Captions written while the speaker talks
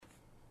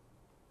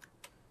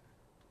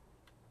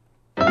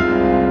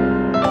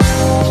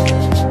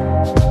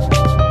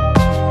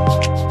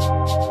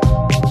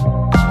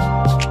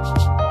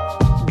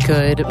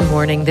Good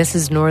morning. This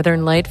is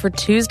Northern Light for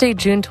Tuesday,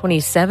 June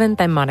 27th.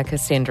 I'm Monica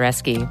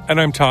Sandreski. And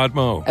I'm Todd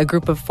Moe. A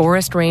group of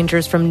forest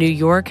rangers from New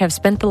York have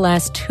spent the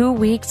last 2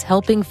 weeks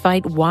helping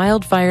fight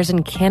wildfires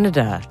in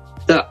Canada.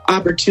 The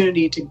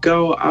opportunity to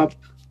go up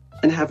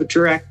and have a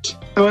direct,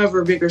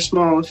 however big or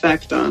small,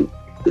 effect on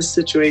this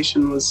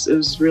situation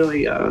was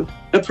really a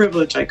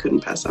privilege I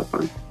couldn't pass up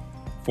on.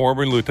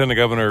 Former Lieutenant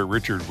Governor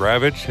Richard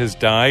Ravitch has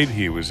died.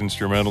 He was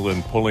instrumental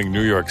in pulling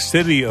New York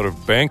City out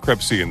of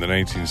bankruptcy in the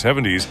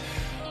 1970s.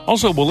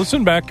 Also, we'll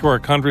listen back to our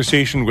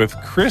conversation with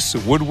Chris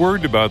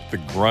Woodward about the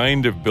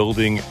grind of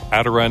building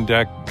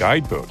Adirondack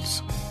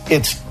guideboats.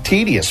 It's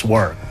tedious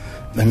work.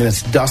 I mean,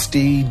 it's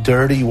dusty,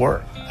 dirty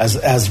work.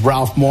 As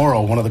Ralph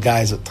Morrow, one of the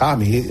guys that taught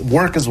me,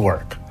 work is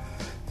work.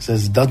 He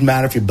says, it doesn't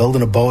matter if you're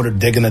building a boat or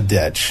digging a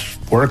ditch.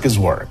 Work is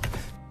work.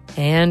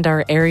 And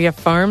our area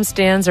farm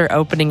stands are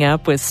opening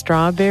up with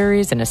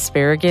strawberries and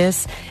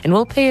asparagus. And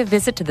we'll pay a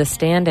visit to the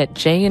stand at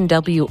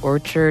J&W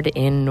Orchard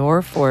in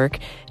Norfolk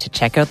to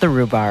check out the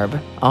rhubarb.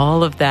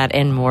 All of that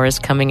and more is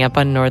coming up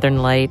on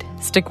Northern Light.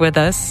 Stick with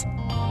us.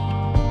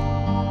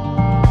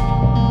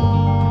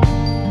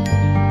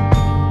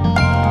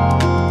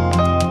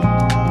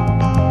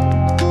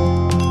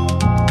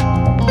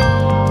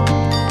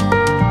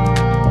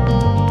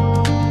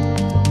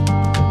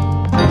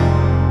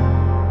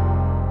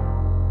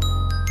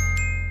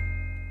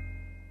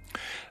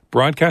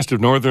 Broadcast of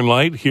Northern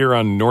Light here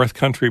on North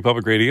Country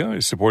Public Radio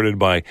is supported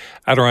by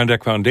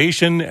Adirondack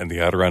Foundation and the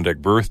Adirondack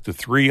Birth to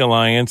Three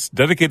Alliance,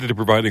 dedicated to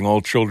providing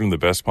all children the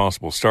best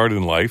possible start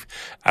in life,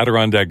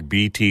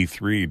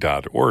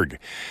 AdirondackBT3.org.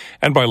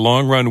 And by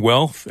Long Run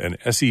Wealth, an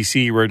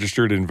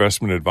SEC-registered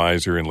investment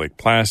advisor in Lake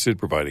Placid,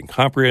 providing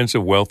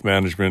comprehensive wealth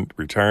management,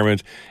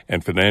 retirement,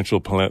 and financial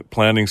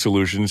planning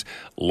solutions,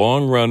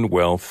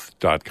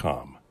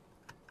 longrunwealth.com.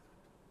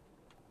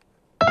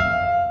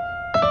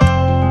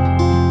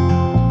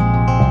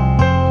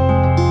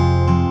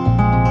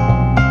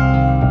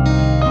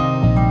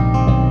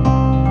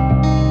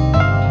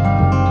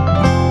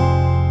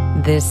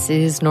 This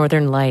is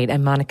Northern Light.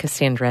 I'm Monica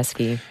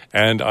Sandreski.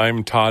 And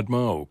I'm Todd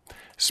Moe.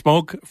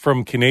 Smoke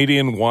from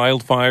Canadian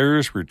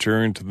wildfires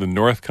returned to the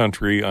North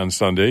Country on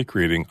Sunday,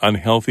 creating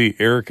unhealthy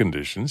air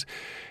conditions.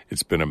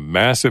 It's been a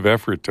massive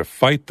effort to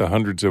fight the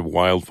hundreds of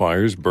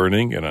wildfires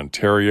burning in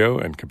Ontario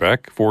and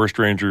Quebec. Forest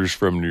rangers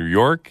from New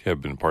York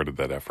have been part of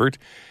that effort.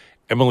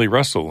 Emily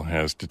Russell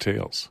has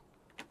details.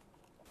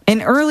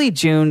 In early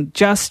June,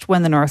 just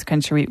when the North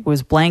Country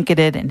was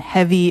blanketed in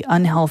heavy,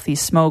 unhealthy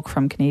smoke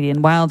from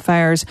Canadian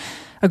wildfires,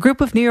 a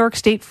group of New York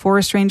State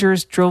forest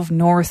rangers drove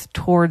north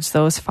towards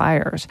those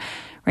fires.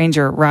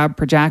 Ranger Rob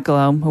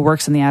Projakalo, who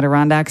works in the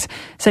Adirondacks,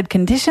 said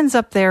conditions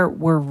up there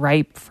were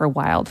ripe for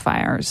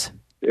wildfires.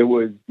 It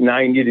was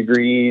 90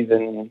 degrees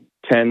and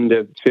 10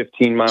 to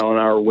 15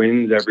 mile-an-hour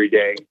winds every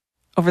day.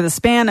 Over the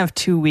span of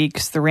 2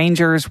 weeks, the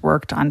Rangers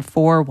worked on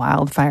 4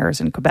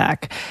 wildfires in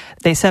Quebec.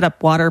 They set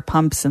up water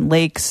pumps in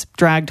lakes,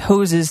 dragged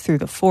hoses through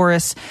the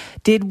forests,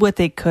 did what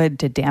they could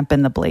to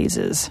dampen the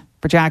blazes.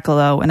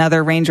 Projakalo and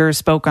other rangers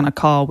spoke on a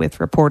call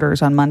with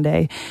reporters on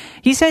Monday.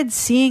 He said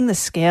seeing the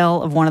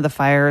scale of one of the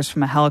fires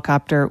from a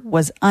helicopter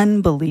was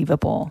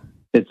unbelievable.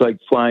 It's like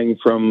flying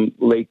from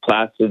Lake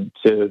Placid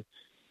to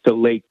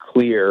Lake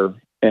Clear,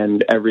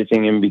 and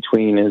everything in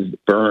between is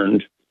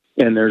burned.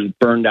 And there's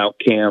burned out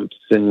camps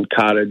and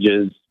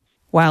cottages.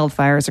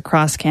 Wildfires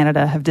across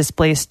Canada have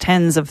displaced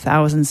tens of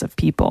thousands of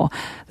people.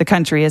 The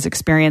country has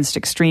experienced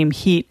extreme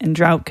heat and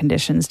drought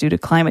conditions due to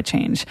climate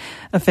change.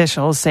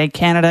 Officials say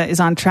Canada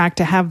is on track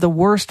to have the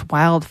worst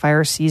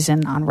wildfire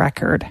season on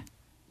record.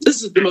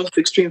 This is the most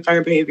extreme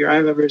fire behavior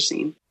I've ever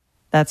seen.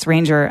 That's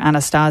Ranger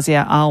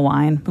Anastasia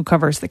Alwine, who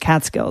covers the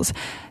Catskills.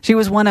 She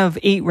was one of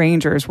 8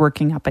 rangers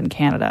working up in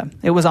Canada.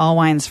 It was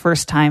Alwine's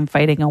first time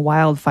fighting a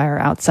wildfire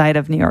outside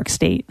of New York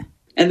State.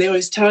 And they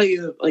always tell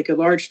you, like, a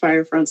large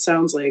fire front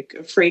sounds like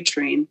a freight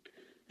train.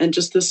 And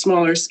just the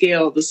smaller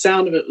scale, the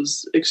sound of it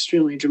was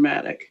extremely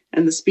dramatic.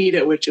 And the speed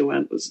at which it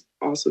went was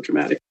also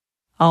dramatic.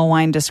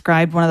 Alwine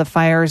described one of the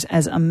fires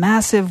as a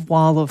massive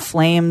wall of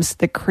flames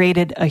that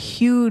created a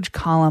huge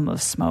column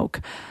of smoke.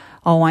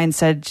 Alwine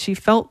said she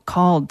felt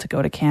called to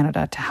go to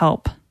Canada to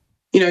help.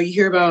 You know, you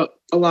hear about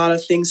a lot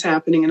of things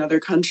happening in other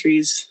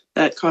countries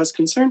that cause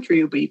concern for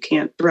you, but you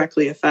can't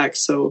directly affect.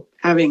 So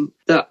having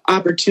the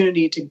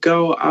opportunity to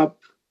go up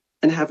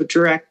and have a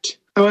direct,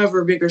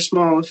 however big or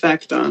small,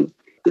 effect on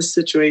this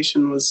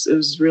situation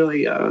was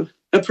really a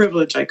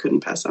privilege I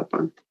couldn't pass up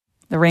on.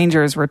 The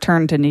Rangers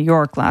returned to New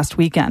York last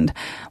weekend.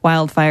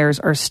 Wildfires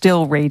are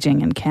still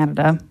raging in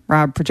Canada.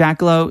 Rob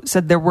Projakalo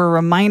said there were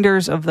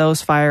reminders of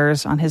those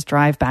fires on his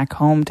drive back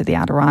home to the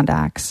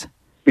Adirondacks.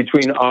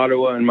 Between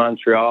Ottawa and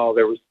Montreal,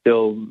 there was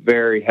still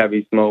very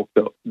heavy smoke.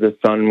 The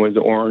sun was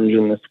orange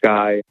in the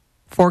sky.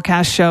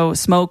 Forecasts show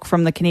smoke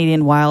from the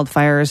Canadian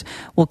wildfires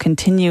will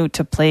continue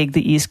to plague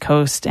the East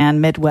Coast and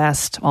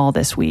Midwest all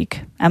this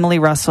week. Emily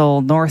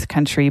Russell, North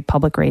Country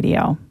Public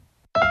Radio.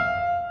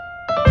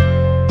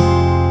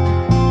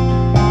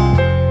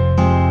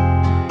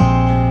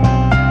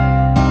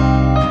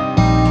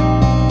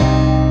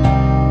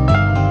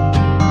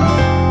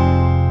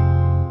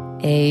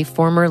 A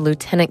former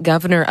lieutenant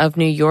governor of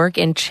New York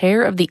and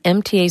chair of the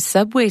MTA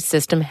subway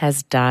system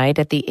has died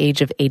at the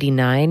age of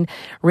 89.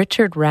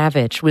 Richard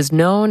Ravitch was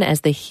known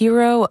as the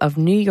hero of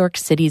New York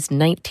City's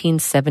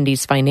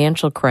 1970s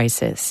financial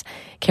crisis.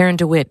 Karen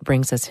DeWitt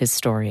brings us his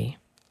story.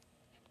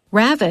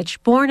 Ravitch,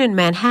 born in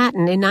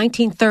Manhattan in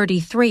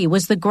 1933,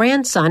 was the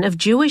grandson of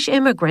Jewish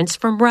immigrants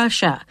from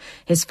Russia.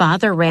 His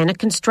father ran a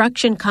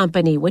construction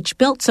company which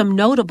built some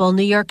notable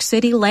New York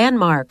City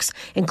landmarks,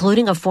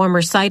 including a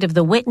former site of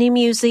the Whitney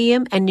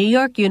Museum and New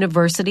York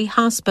University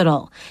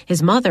Hospital.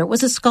 His mother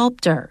was a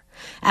sculptor.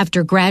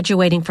 After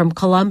graduating from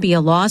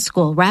Columbia Law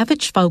School,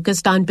 Ravitch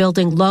focused on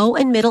building low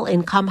and middle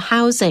income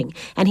housing,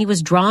 and he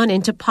was drawn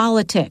into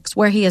politics,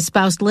 where he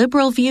espoused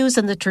liberal views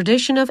in the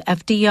tradition of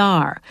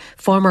FDR.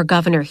 Former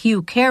Governor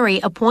Hugh Carey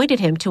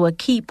appointed him to a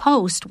key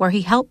post where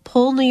he helped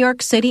pull New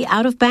York City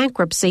out of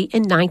bankruptcy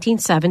in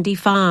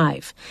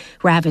 1975.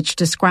 Ravitch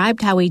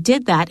described how he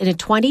did that in a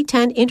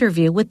 2010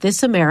 interview with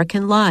This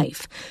American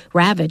Life.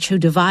 Ravitch, who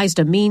devised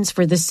a means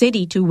for the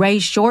city to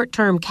raise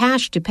short-term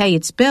cash to pay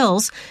its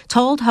bills,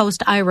 told host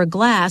Ira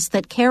Glass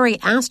that Carey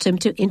asked him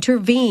to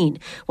intervene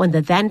when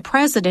the then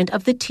president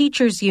of the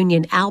teachers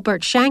union,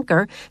 Albert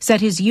Shanker,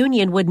 said his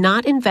union would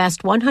not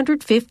invest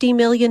 $150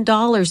 million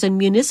in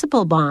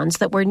municipal bonds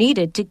that were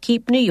needed to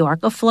keep New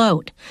York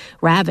afloat.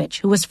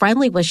 Ravitch, who was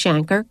friendly with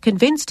Shanker,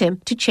 convinced him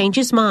to change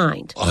his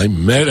mind. I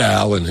met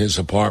Al in his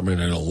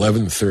apartment at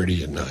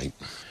 11:30 at night.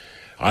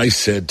 I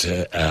said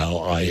to Al,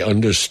 I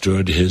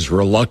understood his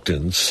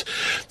reluctance,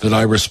 that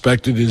I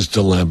respected his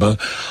dilemma.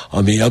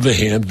 On the other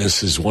hand,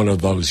 this is one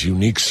of those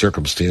unique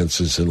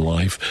circumstances in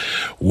life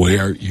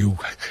where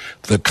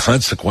the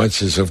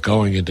consequences of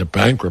going into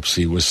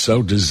bankruptcy was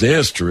so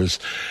disastrous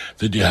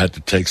that you had to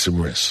take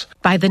some risks.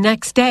 By the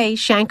next day,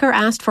 Shanker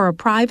asked for a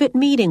private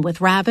meeting with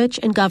Ravitch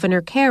and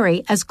Governor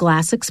Carey, as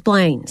Glass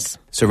explains.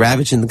 So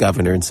Ravitch and the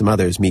governor and some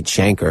others meet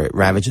Shanker at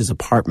Ravitch's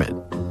apartment.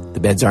 The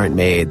beds aren't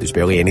made. There's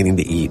barely anything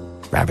to eat.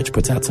 Ravitch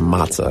puts out some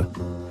matzah.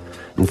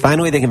 And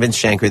finally, they convince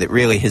Shanker that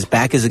really his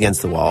back is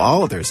against the wall.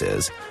 All of theirs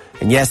is.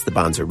 And yes, the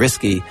bonds are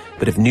risky,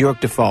 but if New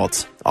York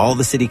defaults, all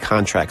the city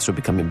contracts will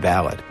become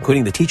invalid,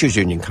 including the teachers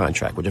union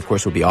contract, which of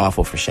course will be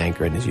awful for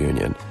Shanker and his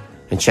union.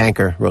 And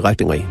Shanker,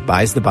 reluctantly,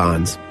 buys the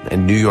bonds,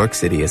 and New York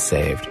City is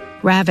saved.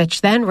 Ravitch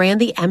then ran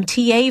the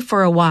MTA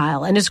for a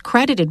while and is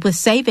credited with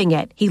saving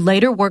it. He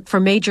later worked for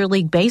Major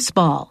League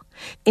Baseball.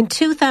 In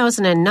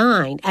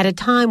 2009, at a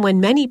time when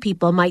many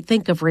people might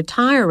think of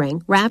retiring,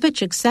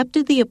 Ravitch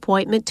accepted the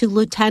appointment to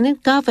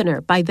lieutenant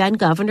governor by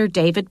then-Governor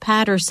David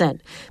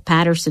Paterson.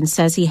 Paterson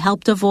says he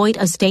helped avoid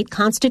a state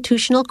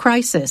constitutional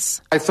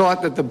crisis. I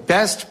thought that the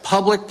best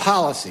public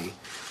policy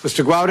was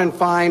to go out and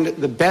find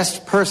the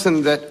best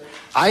person that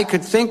I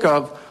could think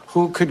of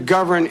who could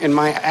govern in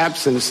my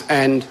absence,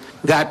 and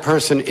that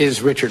person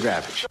is Richard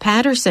Ravitch.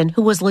 Paterson,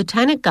 who was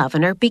lieutenant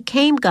governor,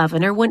 became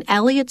governor when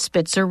Eliot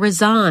Spitzer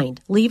resigned,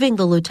 leaving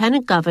the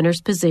lieutenant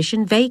governor's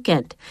position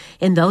vacant.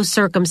 In those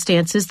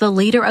circumstances, the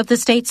leader of the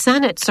state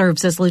Senate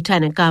serves as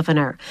lieutenant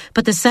governor.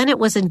 But the Senate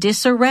was in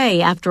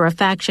disarray after a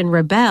faction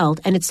rebelled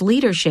and its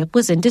leadership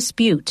was in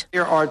dispute.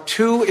 There are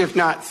 2, if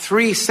not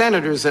 3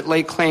 senators that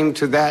lay claim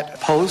to that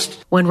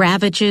post. When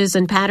Ravitch's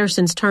and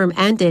Paterson's term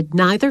ended,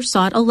 neither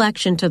sought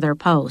election to their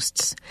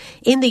posts.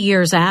 In the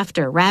years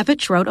after,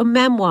 Ravitch wrote a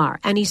memoir,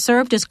 and he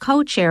served as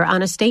co-chair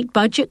on a state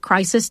budget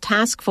crisis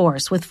task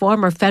force with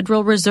former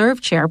Federal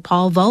Reserve Chair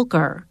Paul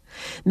Volcker.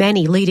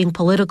 Many leading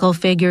political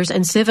figures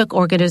and civic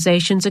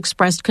organizations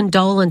expressed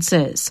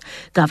condolences.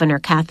 Governor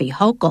Kathy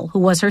Hochul, who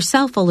was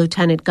herself a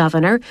lieutenant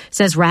governor,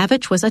 says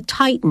Ravitch was a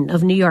titan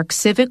of New York's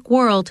civic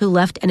world who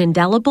left an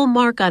indelible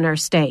mark on our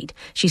state.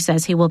 She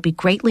says he will be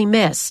greatly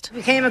missed. He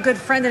became a good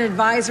friend and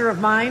advisor of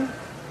mine.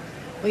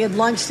 We had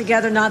lunch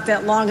together not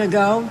that long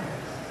ago.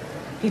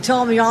 He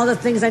told me all the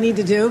things I need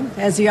to do,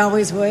 as he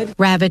always would.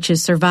 Ravitch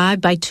is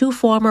survived by 2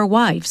 former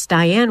wives,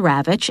 Diane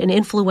Ravitch, an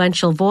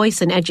influential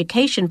voice in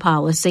education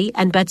policy,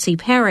 and Betsy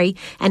Perry,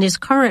 and his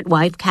current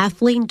wife,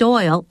 Kathleen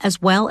Doyle,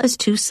 as well as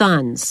 2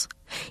 sons.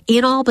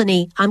 In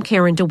Albany, I'm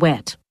Karen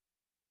DeWitt.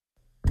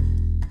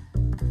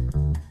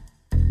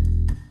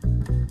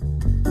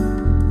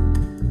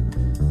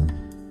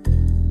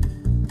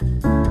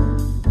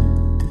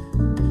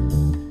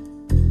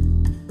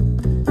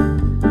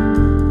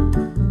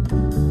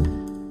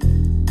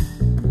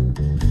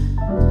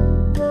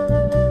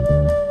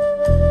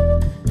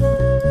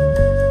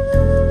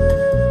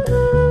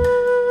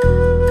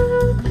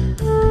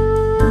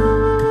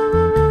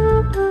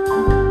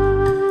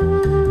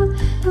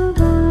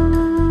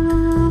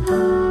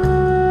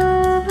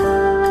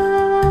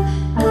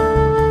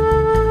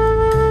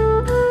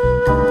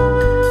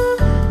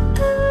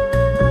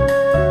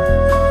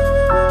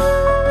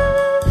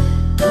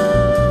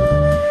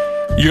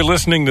 You're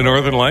listening to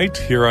Northern Light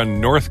here on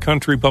North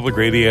Country Public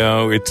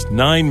Radio. It's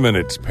 9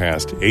 minutes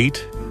past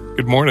 8.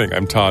 Good morning.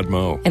 I'm Todd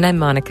Moe. And I'm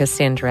Monica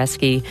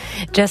Sandreski.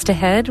 Just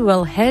ahead,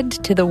 we'll head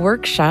to the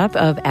workshop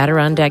of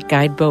Adirondack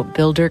guideboat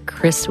builder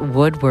Chris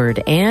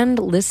Woodward and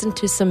listen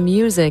to some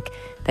music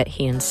that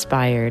he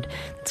inspired.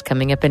 It's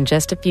coming up in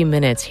just a few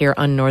minutes here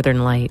on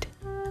Northern Light.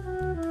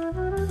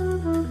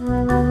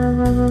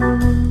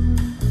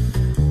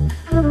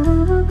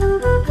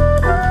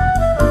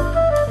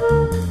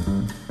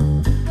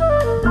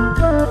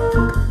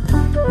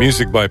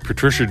 Music by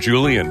Patricia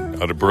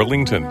Julian out of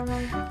Burlington.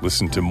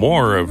 Listen to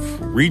more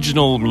of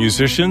regional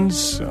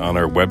musicians on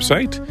our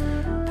website,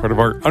 part of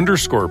our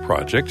Underscore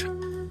project.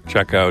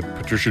 Check out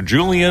Patricia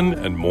Julian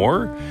and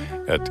more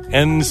at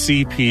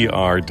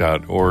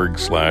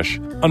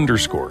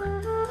ncpr.org/underscore.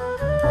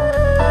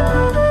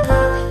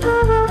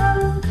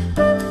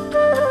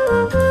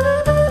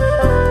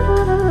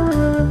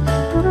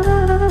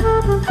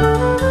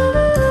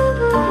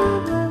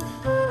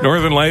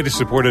 Northern Light is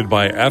supported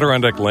by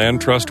Adirondack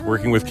Land Trust,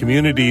 working with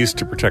communities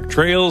to protect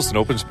trails and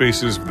open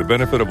spaces for the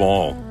benefit of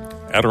all.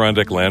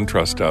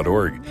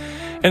 AdirondackLandTrust.org.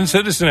 And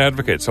Citizen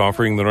Advocates,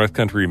 offering the North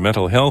Country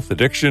mental health,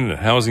 addiction, and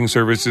housing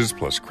services,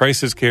 plus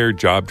crisis care,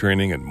 job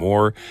training, and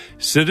more.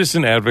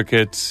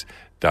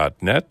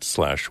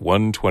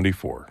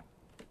 CitizenAdvocates.net/124.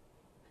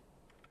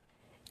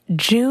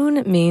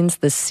 June means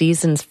the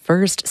season's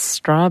first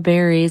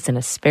strawberries and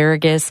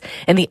asparagus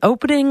and the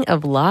opening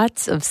of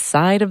lots of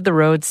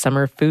side-of-the-road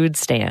summer food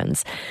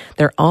stands.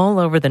 They're all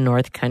over the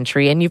North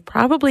Country, and you've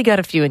probably got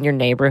a few in your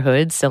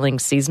neighborhood selling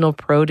seasonal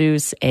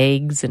produce,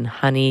 eggs, and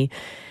honey.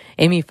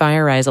 Amy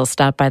Feiereisel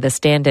stopped by the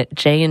stand at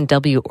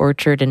J&W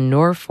Orchard in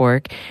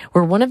Norfolk,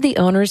 where one of the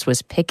owners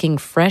was picking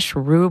fresh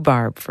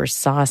rhubarb for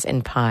sauce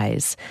and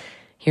pies.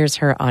 Here's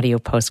her audio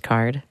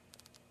postcard.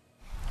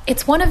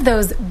 It's one of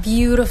those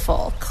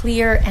beautiful,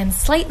 clear, and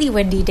slightly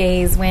windy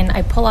days when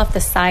I pull off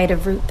the side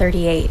of Route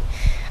 38.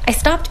 I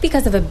stopped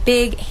because of a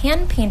big,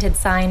 hand-painted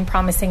sign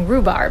promising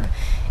rhubarb.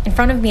 In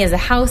front of me is a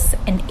house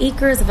and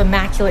acres of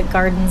immaculate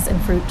gardens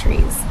and fruit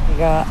trees. We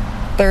got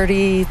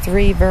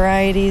 33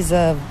 varieties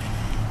of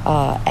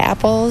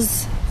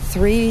apples,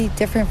 3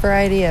 different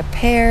variety of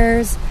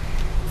pears,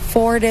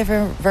 4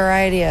 different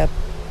variety of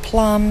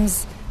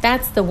plums.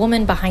 That's the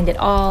woman behind it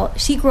all.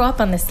 She grew up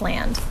on this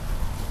land.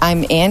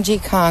 I'm Angie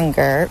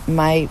Conger.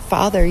 My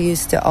father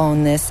used to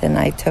own this, and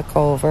I took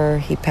over.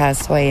 He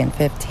passed away in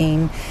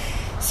 15.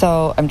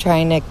 So I'm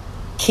trying to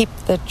keep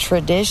the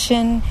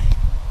tradition.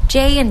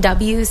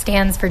 J&W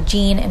stands for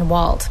Jean and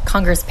Walt,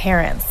 Conger's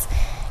parents.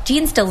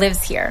 Jean still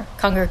lives here.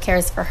 Conger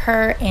cares for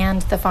her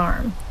and the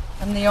farm.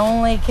 I'm the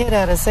only kid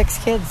out of 6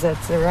 kids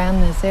that's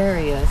around this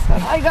area, so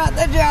I got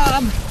the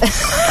job.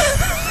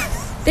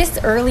 This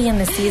early in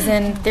the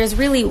season, there's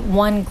really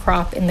one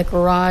crop in the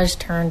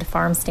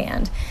garage-turned-farm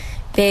stand.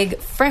 Big,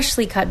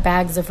 freshly cut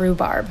bags of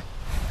rhubarb.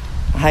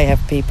 I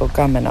have people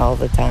coming all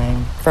the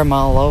time from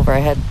all over. I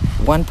had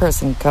one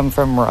person come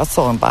from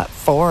Russell and bought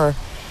four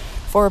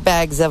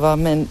bags of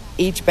them, and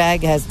each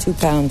bag has 2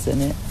 pounds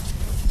in it.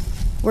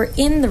 We're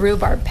in the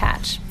rhubarb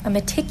patch, a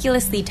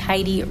meticulously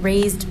tidy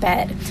raised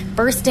bed,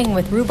 bursting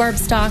with rhubarb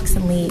stalks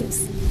and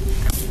leaves.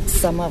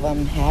 Some of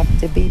them have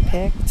to be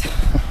picked.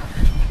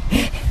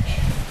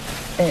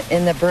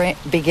 In the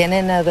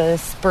beginning of the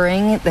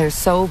spring, they're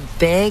so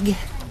big.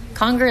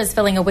 Conger is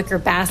filling a wicker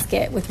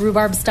basket with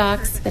rhubarb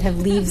stalks that have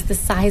leaves the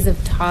size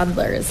of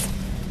toddlers.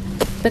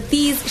 But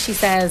these, she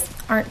says,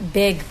 aren't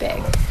big.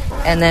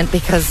 And then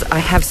because I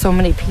have so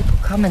many people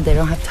coming, they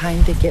don't have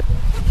time to get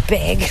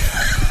big.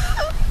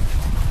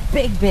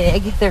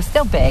 big. They're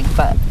still big,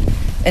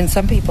 and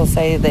some people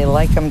say they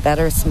like them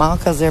better small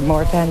because they're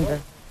more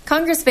tender.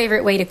 Conger's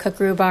favorite way to cook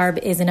rhubarb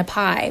is in a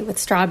pie with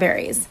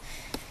strawberries.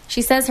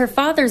 She says her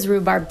father's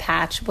rhubarb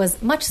patch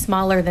was much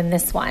smaller than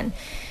this one.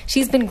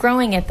 She's been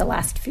growing it the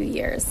last few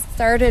years.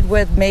 Started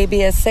with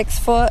maybe a 6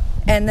 foot,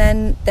 and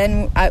then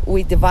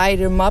we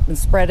divided them up and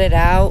spread it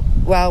out.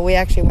 Well, we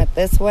actually went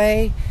this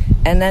way,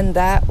 and then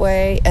that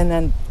way, and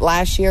then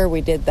last year we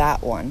did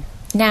that one.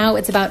 Now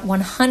it's about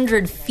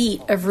 100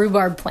 feet of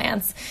rhubarb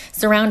plants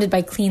surrounded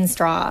by clean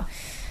straw.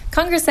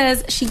 Conger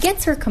says she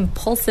gets her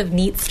compulsive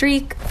neat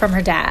streak from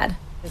her dad.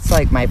 It's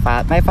like my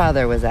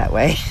father was that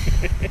way.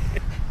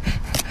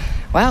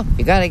 Well,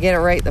 you got to get it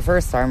right the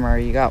first time or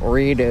you got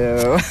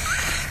redo.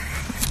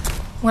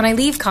 When I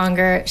leave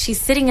Conger, she's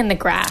sitting in the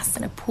grass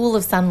in a pool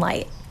of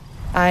sunlight.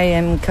 I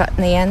am cutting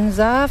the ends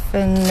off,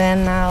 and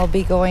then I'll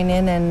be going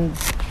in and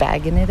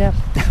bagging it up.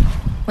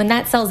 When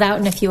that sells out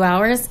in a few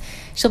hours,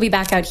 she'll be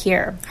back out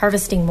here,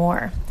 harvesting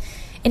more.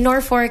 In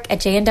Norfolk at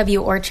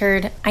J&W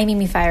Orchard, I'm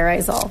Amy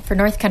Feiereisel for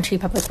North Country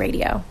Public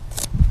Radio.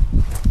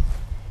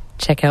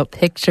 Check out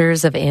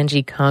pictures of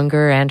Angie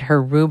Conger and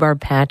her rhubarb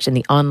patch in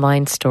the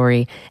online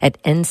story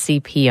at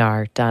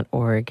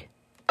ncpr.org.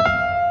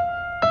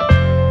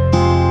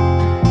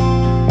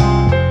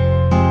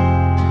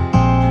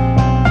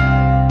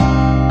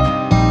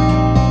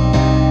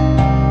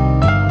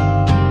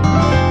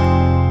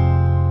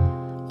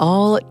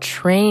 All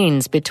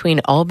trains between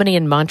Albany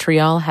and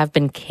Montreal have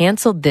been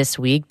canceled this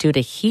week due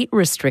to heat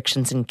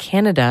restrictions in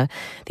Canada.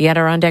 The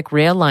Adirondack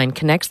Rail Line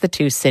connects the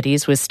two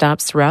cities with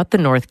stops throughout the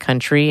North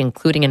Country,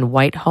 including in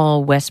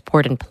Whitehall,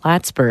 Westport, and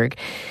Plattsburgh.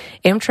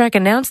 Amtrak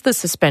announced the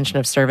suspension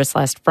of service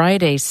last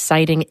Friday,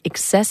 citing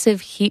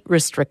excessive heat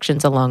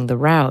restrictions along the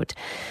route.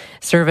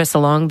 Service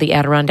along the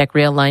Adirondack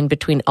Rail line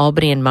between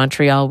Albany and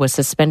Montreal was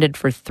suspended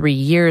for 3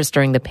 years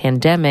during the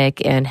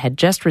pandemic and had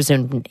just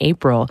resumed in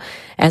April.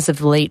 As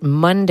of late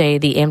Monday,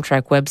 the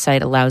Amtrak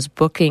website allows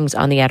bookings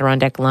on the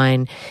Adirondack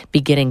line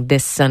beginning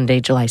this Sunday,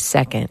 July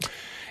 2nd.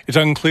 It's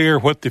unclear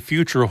what the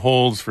future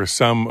holds for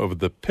some of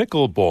the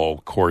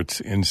pickleball courts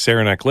in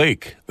Saranac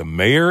Lake. The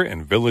mayor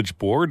and village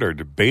board are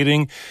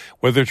debating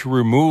whether to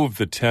remove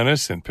the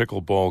tennis and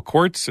pickleball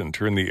courts and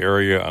turn the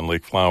area on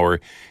Lake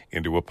Flower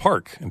into a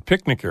park and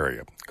picnic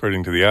area.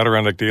 According to the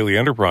Adirondack Daily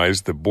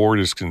Enterprise, the board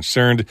is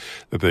concerned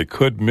that they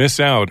could miss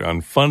out on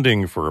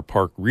funding for a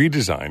park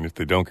redesign if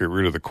they don't get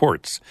rid of the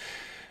courts.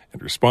 In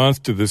response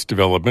to this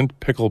development,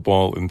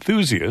 pickleball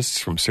enthusiasts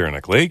from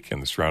Saranac Lake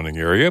and the surrounding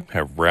area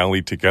have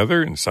rallied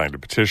together and signed a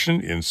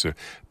petition in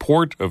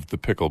support of the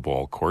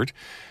pickleball court.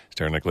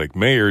 Saranac Lake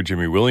Mayor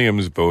Jimmy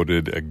Williams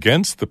voted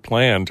against the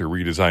plan to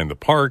redesign the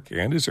park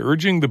and is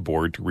urging the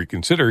board to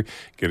reconsider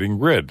getting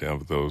rid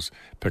of those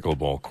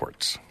pickleball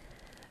courts.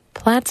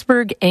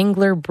 Plattsburgh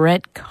angler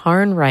Brett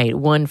Carnwright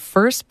won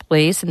first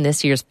place in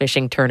this year's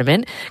fishing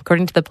tournament.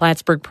 According to the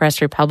Plattsburgh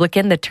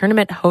Press-Republican, the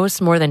tournament hosts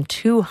more than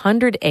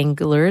 200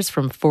 anglers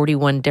from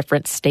 41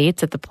 different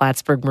states at the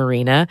Plattsburgh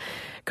Marina.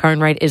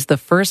 Carnwright is the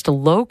first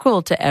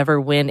local to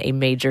ever win a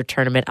major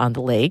tournament on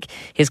the lake.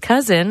 His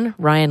cousin,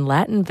 Ryan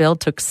Lattenville,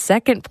 took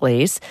second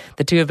place.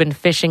 The two have been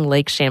fishing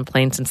Lake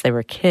Champlain since they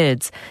were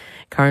kids.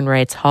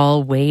 Carnwright's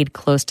haul weighed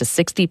close to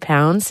 60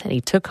 pounds, and he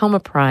took home a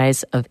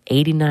prize of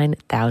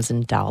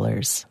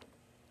 $89,000.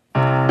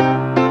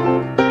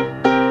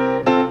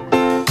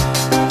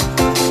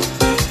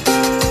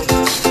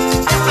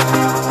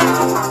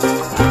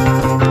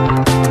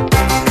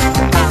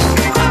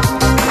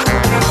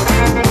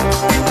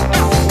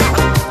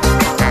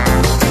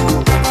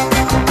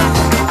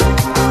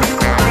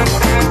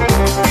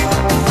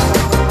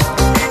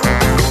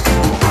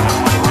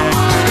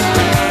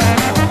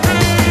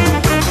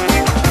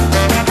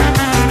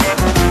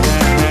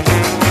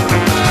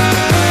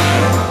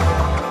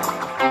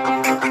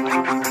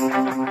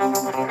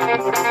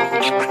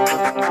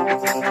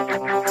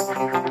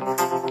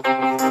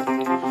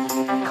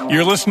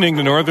 You're listening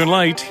to Northern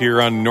Light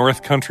here on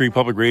North Country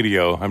Public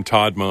Radio. I'm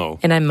Todd Moe.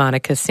 And I'm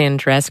Monica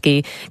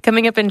Sandreski.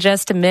 Coming up in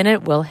just a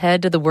minute, we'll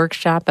head to the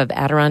workshop of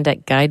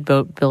Adirondack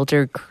guideboat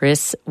builder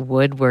Chris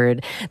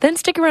Woodward. Then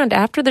stick around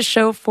after the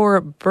show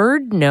for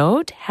Bird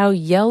Note, how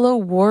yellow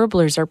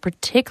warblers are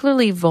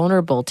particularly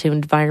vulnerable to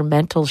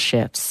environmental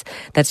shifts.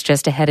 That's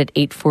just ahead at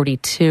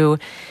 8:42.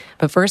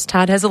 But first,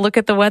 Todd has a look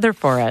at the weather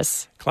for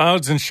us.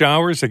 Clouds and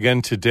showers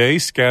again today.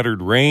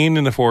 Scattered rain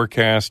in the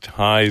forecast.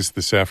 Highs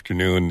this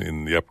afternoon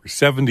in the upper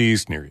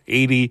 70s, near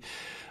 80.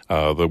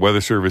 The Weather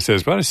Service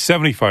says about a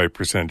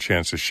 75%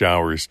 chance of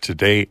showers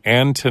today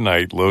and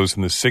tonight. Lows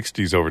in the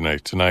 60s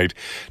overnight tonight.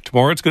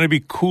 Tomorrow it's going to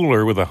be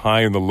cooler with a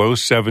high in the low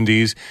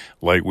 70s.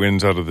 Light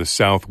winds out of the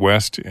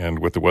southwest. And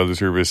what the Weather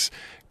Service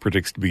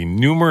predicts to be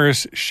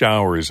numerous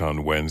showers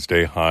on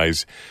Wednesday.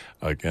 Highs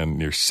again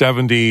near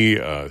 70,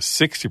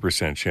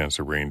 60% chance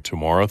of rain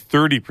tomorrow,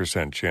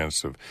 30%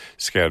 chance of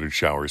scattered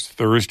showers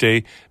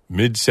Thursday,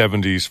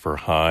 mid-70s for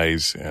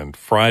highs, and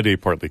Friday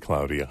partly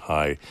cloudy, a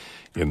high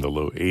in the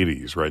low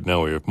 80s. Right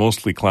now we have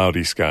mostly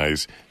cloudy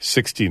skies,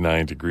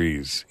 69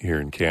 degrees here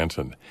in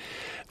Canton.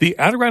 The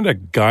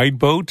Adirondack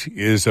guideboat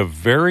is a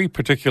very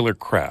particular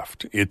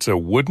craft. It's a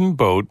wooden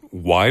boat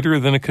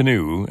wider than a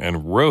canoe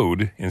and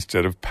rowed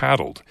instead of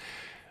paddled.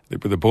 They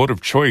were the boat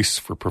of choice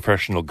for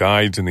professional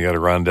guides in the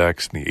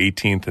Adirondacks in the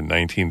 18th and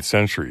 19th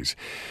centuries.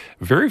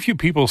 Very few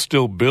people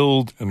still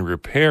build and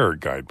repair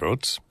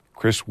guideboats.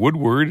 Chris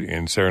Woodward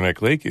in Saranac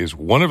Lake is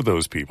one of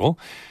those people.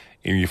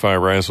 Amy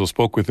Fire-Razzle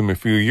spoke with him a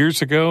few years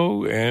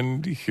ago,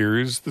 and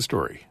here's the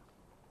story.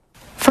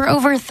 For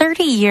over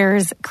 30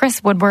 years,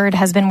 Chris Woodward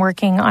has been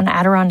working on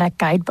Adirondack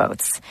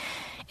guideboats.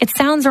 It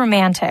sounds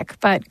romantic,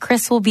 but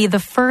Chris will be the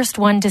first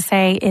one to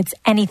say it's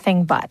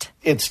anything but.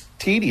 It's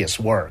tedious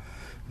work.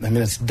 I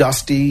mean, it's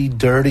dusty,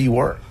 dirty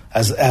work.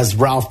 As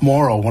Ralph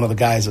Morrow, one of the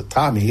guys that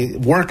taught me,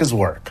 work is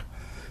work.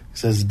 He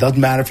says, it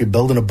doesn't matter if you're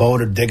building a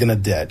boat or digging a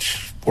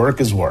ditch.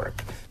 Work is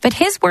work. But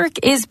his work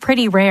is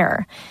pretty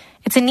rare.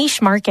 It's a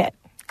niche market.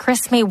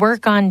 Chris may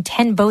work on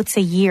 10 boats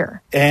a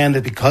year.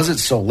 And because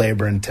it's so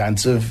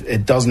labor-intensive,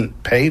 it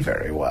doesn't pay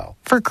very well.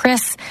 For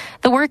Chris,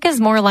 the work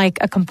is more like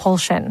a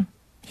compulsion.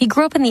 He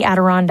grew up in the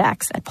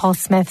Adirondacks at Paul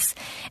Smith's,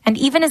 and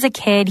even as a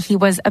kid, he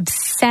was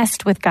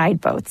obsessed with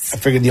guideboats. I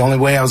figured the only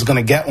way I was going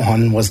to get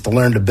one was to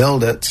learn to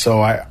build it,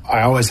 so I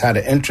always had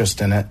an interest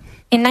in it.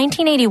 In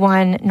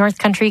 1981, North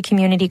Country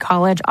Community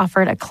College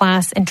offered a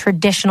class in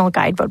traditional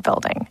guideboat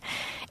building.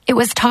 It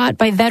was taught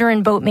by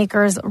veteran boat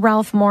makers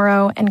Ralph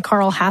Morrow and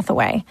Carl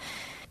Hathaway.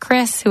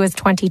 Chris, who is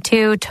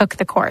 22, took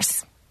the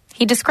course.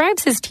 He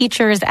describes his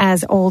teachers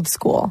as old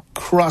school.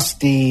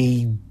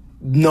 Crusty,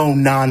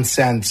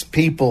 no-nonsense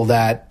people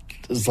that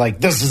is like,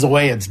 this is the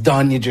way it's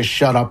done. You just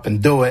shut up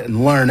and do it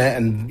and learn it.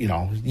 And,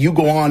 you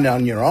go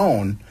on your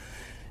own.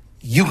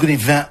 You can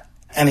invent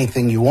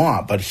anything you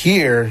want. But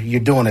here, you're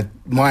doing it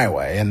my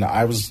way. And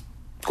I was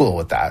cool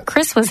with that.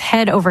 Chris was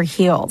head over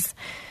heels.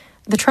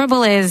 The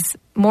trouble is,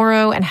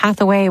 Morrow and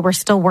Hathaway were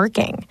still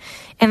working,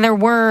 and there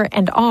were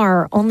and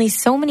are only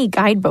so many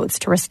guide boats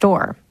to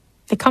restore.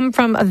 They come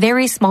from a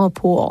very small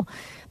pool,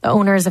 the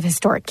owners of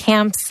historic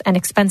camps and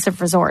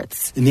expensive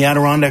resorts. In the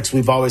Adirondacks,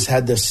 we've always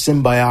had this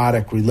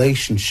symbiotic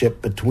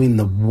relationship between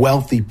the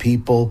wealthy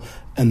people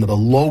and the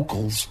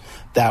locals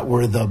that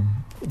were the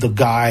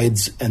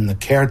guides and the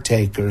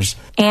caretakers.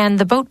 And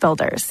the boat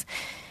builders.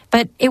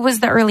 But it was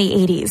the early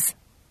 80s.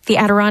 The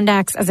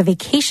Adirondacks as a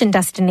vacation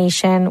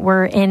destination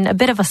were in a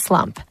bit of a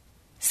slump.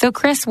 So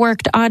Chris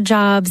worked odd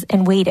jobs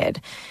and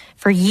waited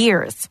for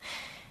years.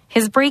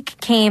 His break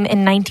came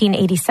in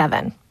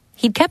 1987.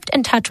 He'd kept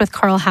in touch with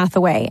Carl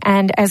Hathaway,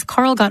 and as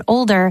Carl got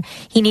older,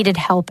 he needed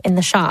help in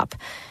the shop.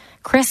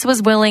 Chris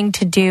was willing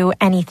to do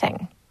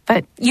anything,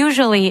 but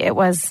usually it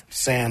was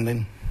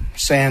sanding.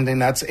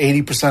 That's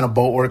 80% of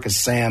boat work is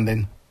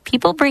sanding.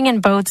 People bring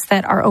in boats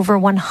that are over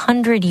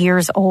 100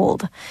 years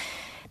old.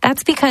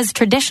 That's because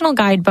traditional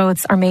guide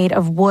boats are made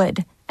of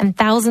wood and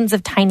thousands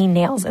of tiny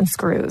nails and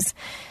screws.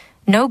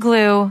 No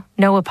glue,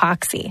 no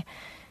epoxy.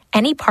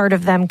 Any part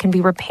of them can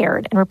be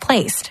repaired and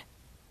replaced.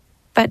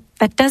 But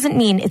that doesn't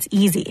mean it's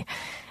easy,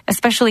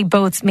 especially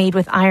boats made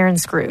with iron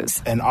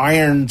screws. And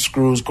iron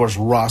screws, of course,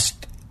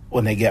 rust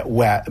when they get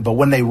wet. But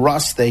when they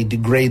rust, they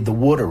degrade the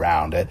wood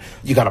around it.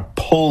 You got to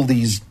pull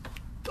these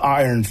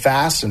iron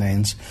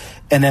fastenings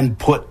and then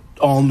put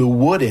all new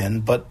wood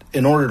in. But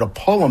in order to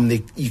pull them,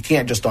 you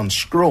can't just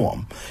unscrew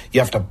them.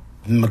 You have to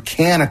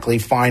mechanically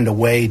find a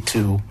way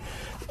to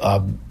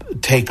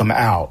take them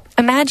out.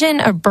 Imagine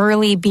a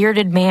burly,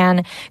 bearded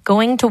man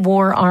going to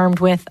war armed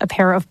with a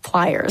pair of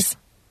pliers.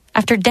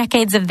 After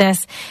decades of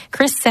this,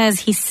 Chris says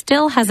he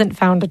still hasn't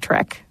found a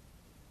trick.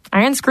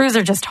 Iron screws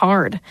are just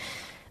hard.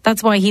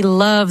 That's why he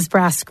loves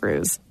brass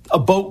screws. A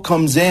boat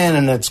comes in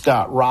and it's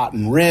got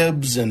rotten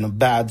ribs and a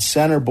bad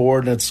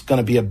centerboard and it's going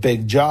to be a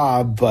big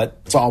job, but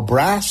it's all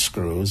brass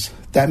screws.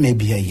 That may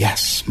be a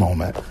yes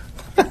moment.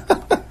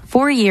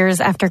 4 years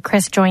after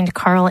Chris joined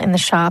Carl in the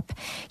shop,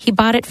 he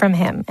bought it from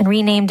him and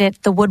renamed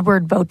it the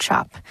Woodward Boat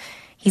Shop.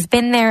 He's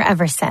been there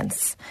ever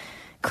since.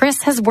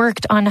 Chris has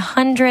worked on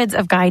hundreds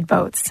of guide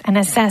boats and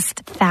assessed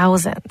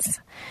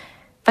thousands.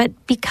 But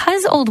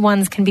because old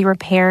ones can be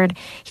repaired,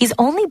 he's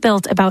only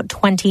built about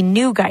 20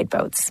 new guide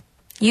boats,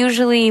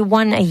 usually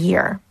one a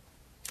year.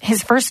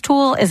 His first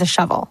tool is a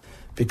shovel.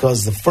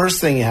 Because the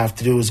first thing you have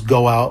to do is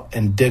go out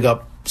and dig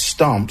up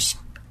stumps.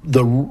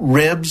 The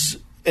ribs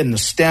and the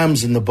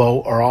stems in the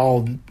boat are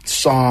all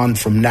sawn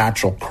from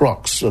natural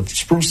crooks of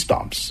spruce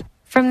stumps.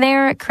 From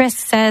there, Chris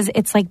says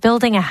it's like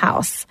building a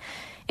house.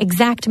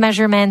 Exact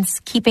measurements,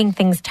 keeping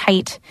things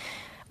tight.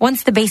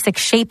 Once the basic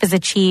shape is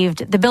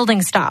achieved, the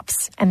building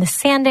stops and the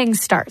sanding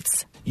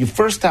starts. You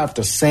first have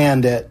to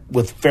sand it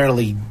with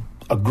fairly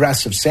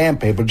aggressive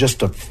sandpaper just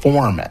to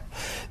form it.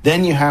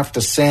 Then you have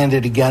to sand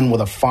it again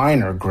with a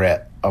finer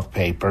grit of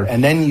paper.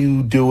 And then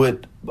you do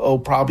it,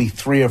 probably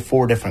 3 or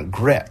 4 different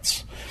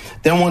grits.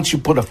 Then once you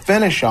put a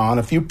finish on,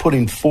 if you're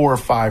putting 4 or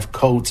 5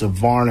 coats of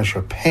varnish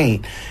or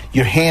paint,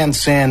 you're hand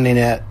sanding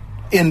it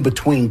in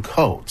between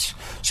coats.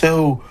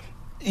 So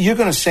you're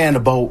going to sand a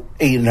boat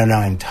 8 or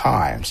 9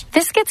 times.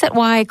 This gets at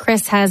why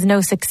Chris has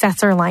no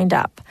successor lined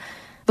up.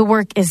 The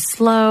work is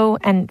slow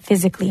and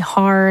physically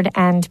hard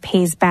and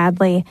pays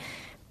badly.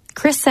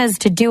 Chris says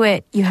to do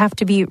it, you have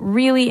to be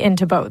really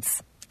into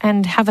boats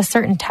and have a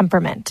certain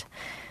temperament.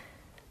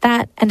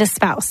 That and a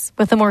spouse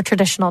with a more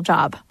traditional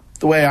job.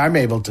 The way I'm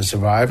able to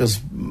survive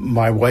is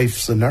my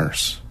wife's a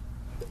nurse.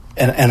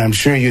 And I'm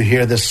sure you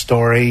hear this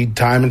story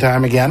time and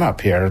time again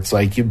up here. It's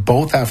like you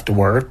both have to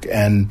work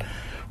and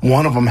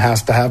one of them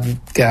has to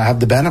have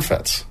the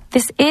benefits.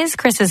 This is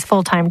Chris's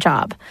full-time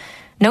job.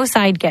 No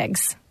side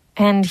gigs.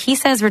 And he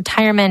says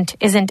retirement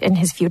isn't in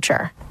his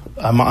future.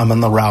 I'm in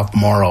the Ralph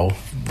Morrow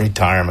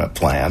retirement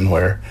plan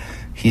where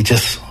you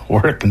just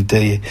work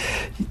until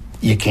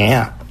you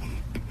can't.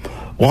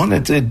 One,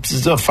 it's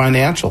a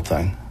financial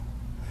thing.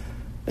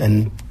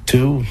 And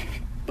 2,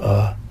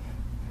 I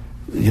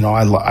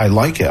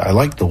like it. I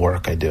like the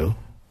work I do.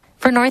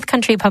 For North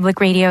Country Public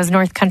Radio's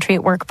North Country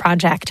at Work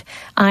project,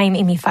 I'm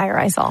Amy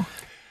Feiereisel.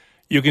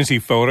 You can see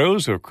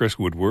photos of Chris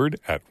Woodward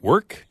at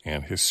work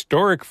and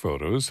historic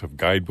photos of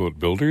guideboat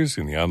builders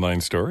in the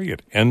online story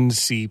at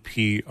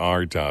ncpr.org.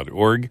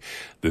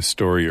 This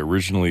story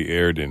originally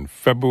aired in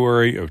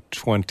February of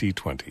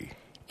 2020.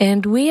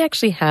 And we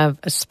actually have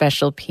a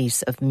special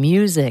piece of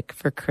music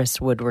for Chris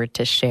Woodward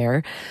to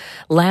share.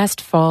 Last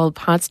fall,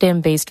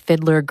 Potsdam-based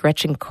fiddler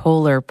Gretchen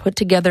Kohler put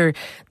together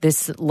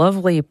this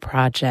lovely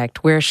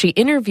project where she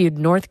interviewed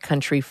North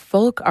Country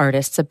folk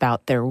artists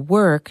about their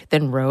work,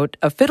 then wrote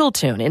a fiddle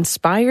tune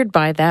inspired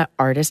by that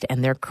artist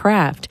and their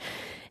craft.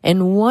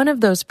 And one of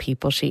those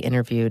people she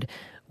interviewed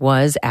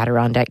was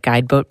Adirondack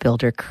guideboat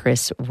builder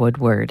Chris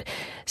Woodward.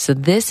 So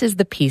this is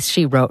the piece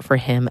she wrote for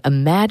him,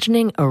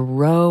 imagining a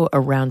row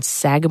around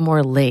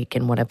Sagamore Lake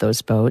in one of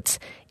those boats.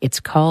 It's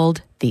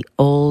called The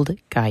Old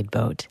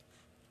Guideboat.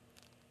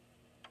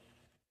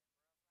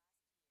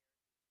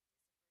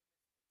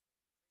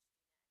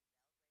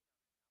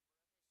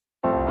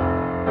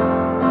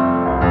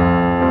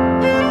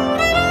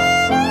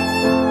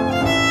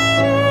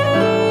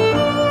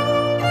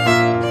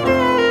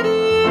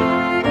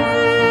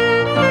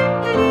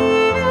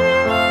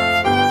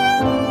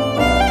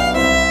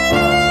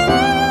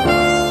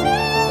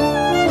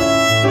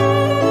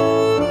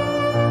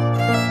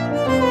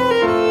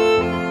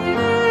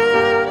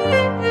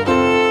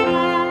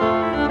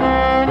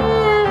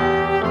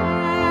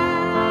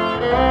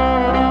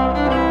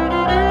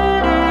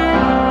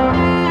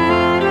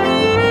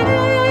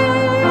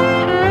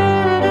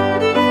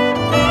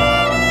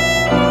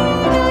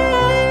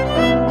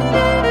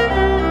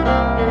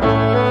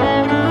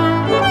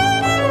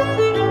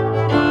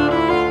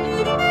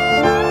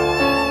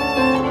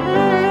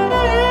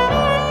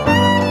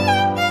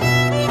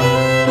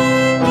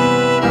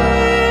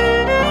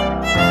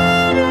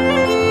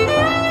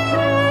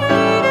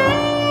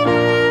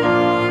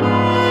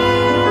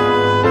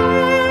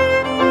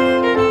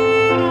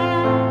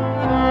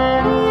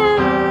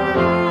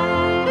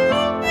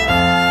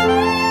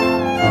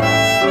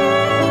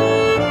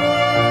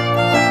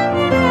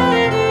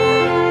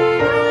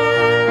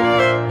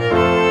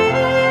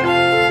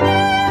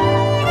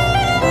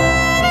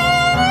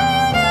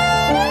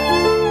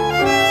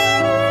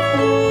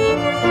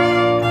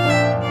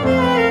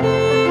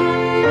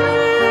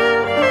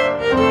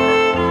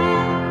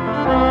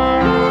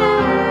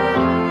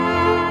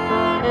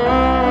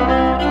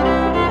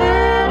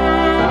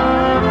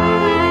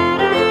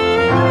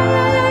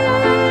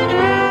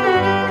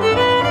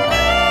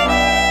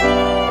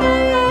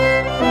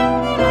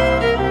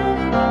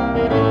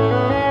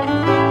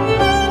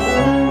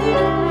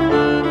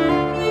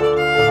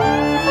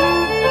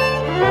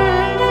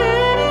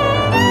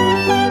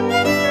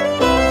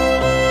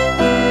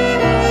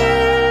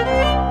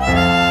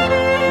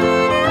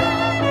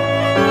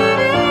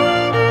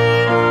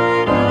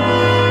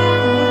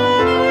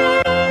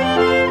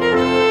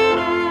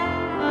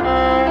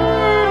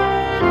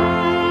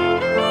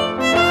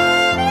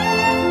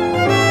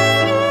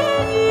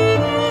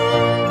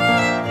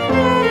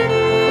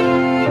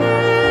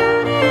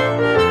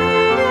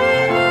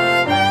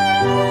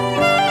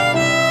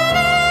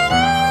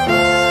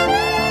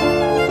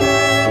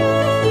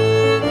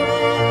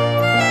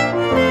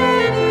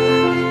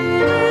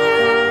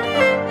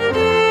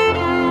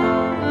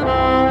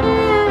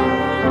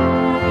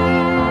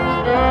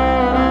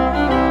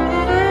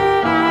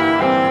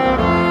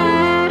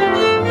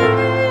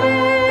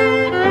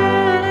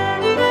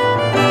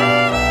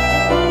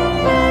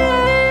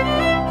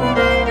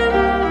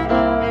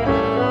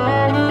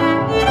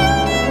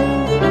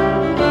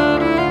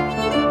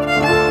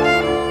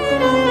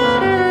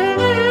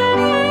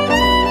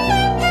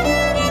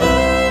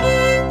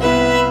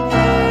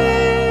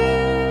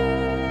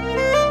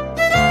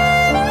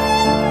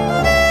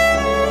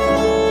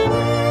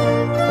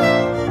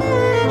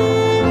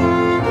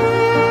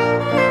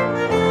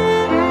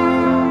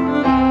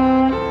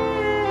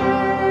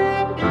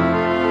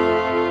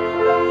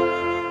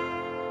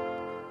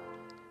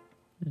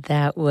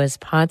 was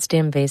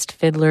Potsdam-based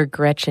fiddler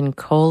Gretchen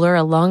Kohler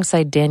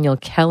alongside Daniel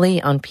Kelly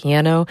on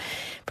piano,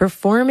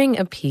 performing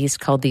a piece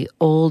called The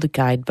Old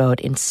Guideboat,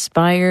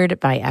 inspired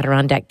by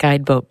Adirondack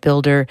guideboat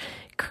builder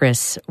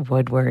Chris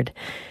Woodward.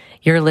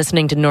 You're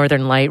listening to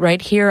Northern Light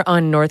right here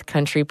on North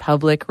Country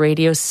Public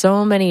Radio.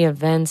 So many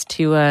events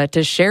to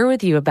share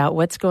with you about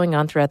what's going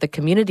on throughout the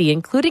community,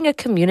 including a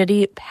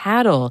community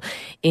paddle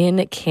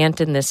in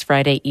Canton this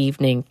Friday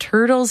evening.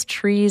 Turtles,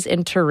 Trees,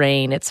 and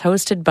Terrain. It's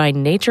hosted by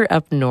Nature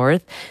Up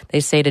North. They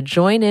say to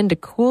join in to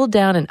cool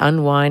down and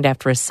unwind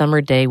after a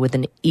summer day with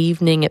an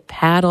evening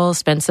paddle.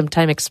 Spend some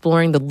time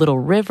exploring the Little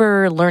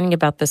River, learning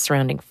about the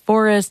surrounding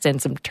forest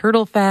and some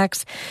turtle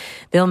facts.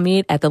 They'll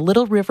meet at the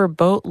Little River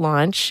Boat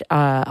Launch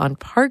on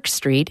Park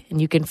Street,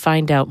 and you can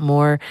find out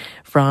more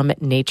from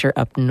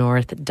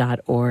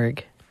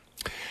natureupnorth.org.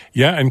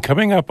 Yeah, and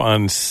coming up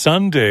on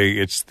Sunday,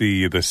 it's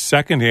the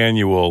second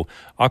annual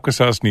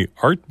Akwesasne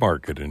Art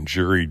Market and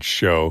Juried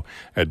Show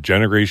at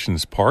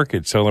Generations Park.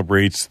 It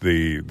celebrates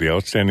the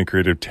outstanding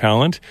creative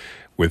talent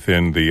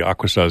within the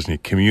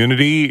Akwesasne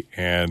community,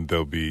 and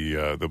there'll be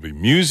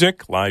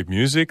music, live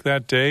music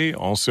that day.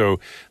 Also,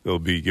 they'll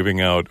be giving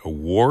out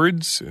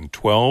awards in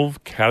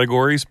 12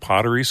 categories: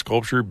 pottery,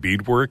 sculpture,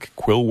 beadwork,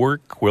 quill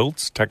work,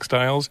 quilts,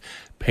 textiles,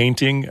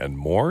 painting, and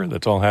more.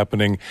 That's all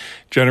happening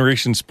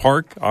Generations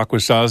Park,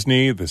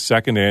 Akwesasne, the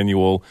second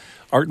annual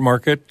Art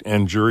Market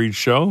and Juried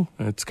Show.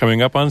 It's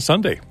coming up on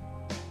Sunday.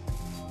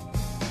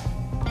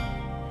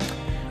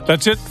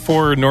 That's it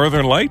for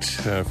Northern Light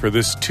for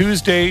this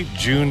Tuesday,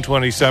 June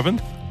 27th.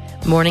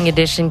 Morning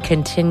Edition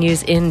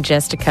continues in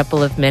just a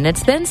couple of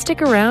minutes. Then stick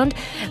around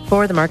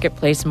for the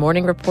Marketplace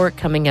Morning Report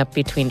coming up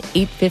between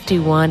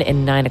 8:51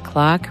 and 9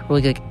 o'clock. We'll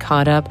get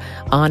caught up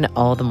on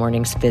all the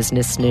morning's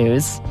business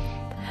news.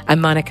 I'm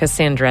Monica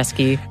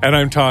Sandreski. And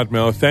I'm Todd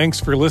Mill. Thanks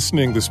for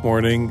listening this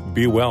morning.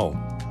 Be well.